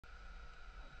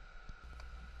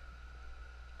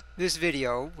This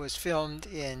video was filmed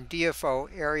in DFO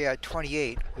Area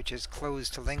 28, which is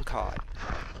closed to lingcod.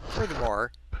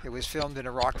 Furthermore, it was filmed in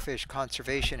a rockfish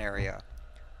conservation area,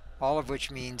 all of which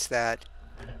means that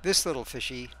this little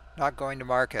fishy not going to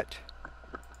market.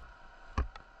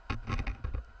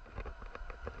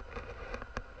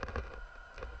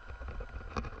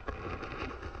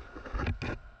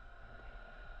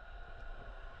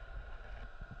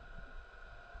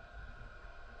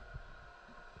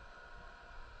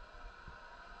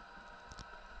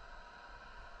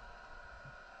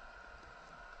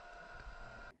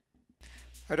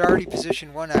 I'd already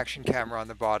positioned one action camera on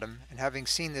the bottom, and having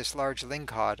seen this large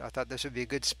lingcod, I thought this would be a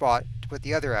good spot to put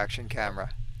the other action camera.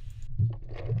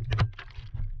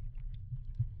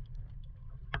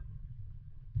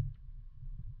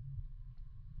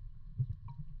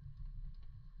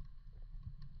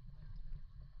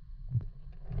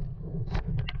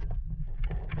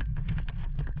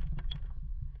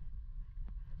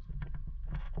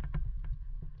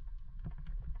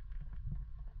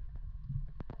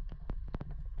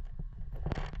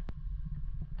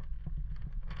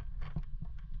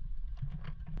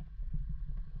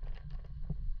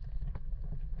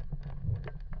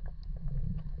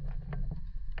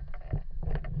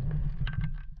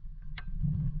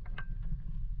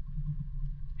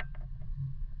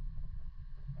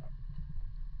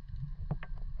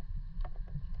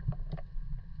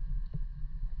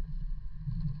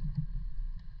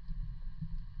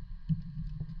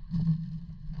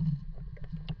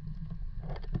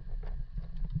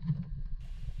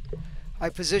 I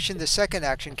positioned the second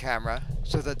action camera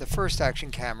so that the first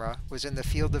action camera was in the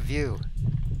field of view.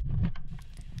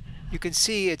 You can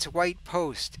see its white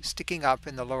post sticking up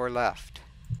in the lower left.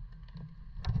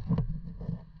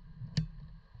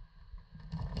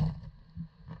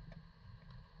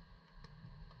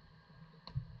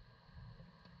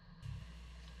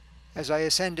 As I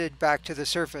ascended back to the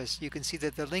surface, you can see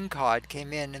that the lingcod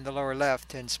came in the lower left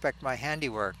to inspect my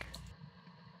handiwork.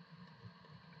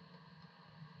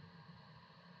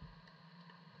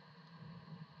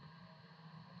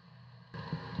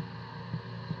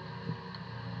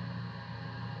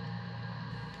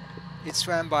 It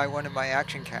swam by one of my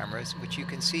action cameras, which you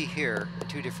can see here in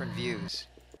two different views.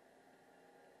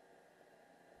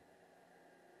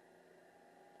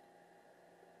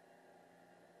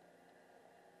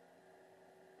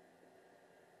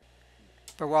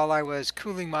 But while I was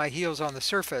cooling my heels on the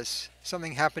surface,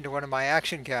 something happened to one of my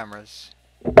action cameras.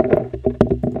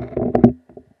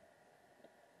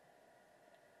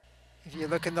 If you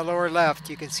look in the lower left,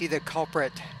 you can see the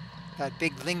culprit, that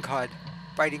big lingcod,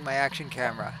 biting my action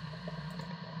camera.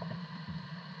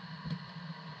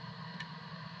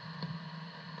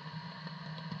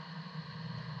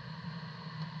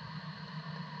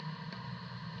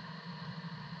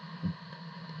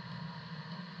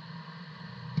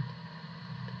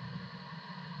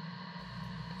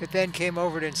 It then came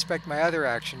over to inspect my other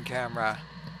action camera.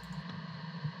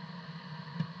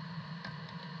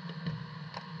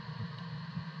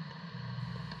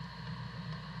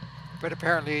 But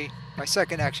apparently, my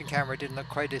second action camera didn't look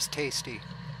quite as tasty.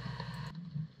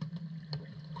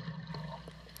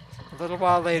 A little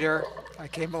while later, I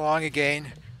came along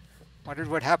again, wondered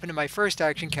what happened to my first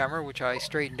action camera, which I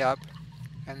straightened up,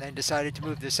 and then decided to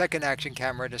move the second action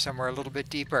camera to somewhere a little bit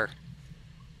deeper.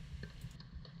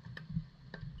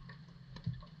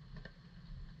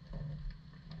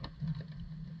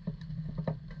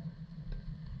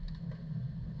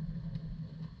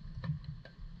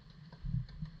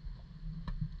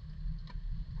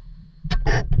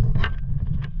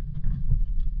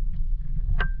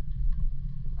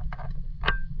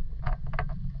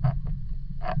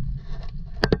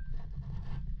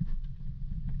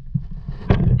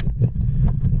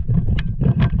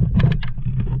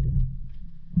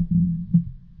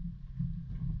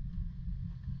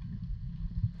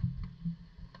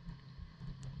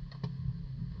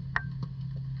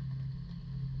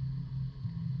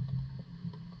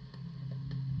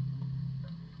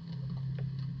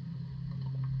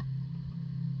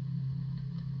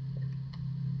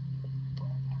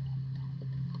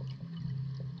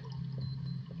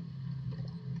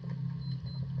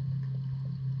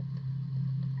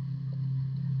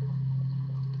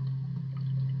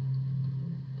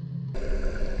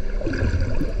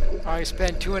 I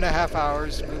spent 2.5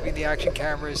 hours moving the action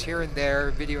cameras here and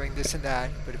there, videoing this and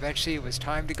that, but eventually it was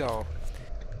time to go.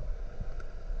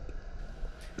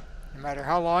 No matter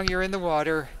how long you're in the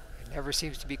water, it never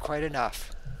seems to be quite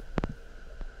enough.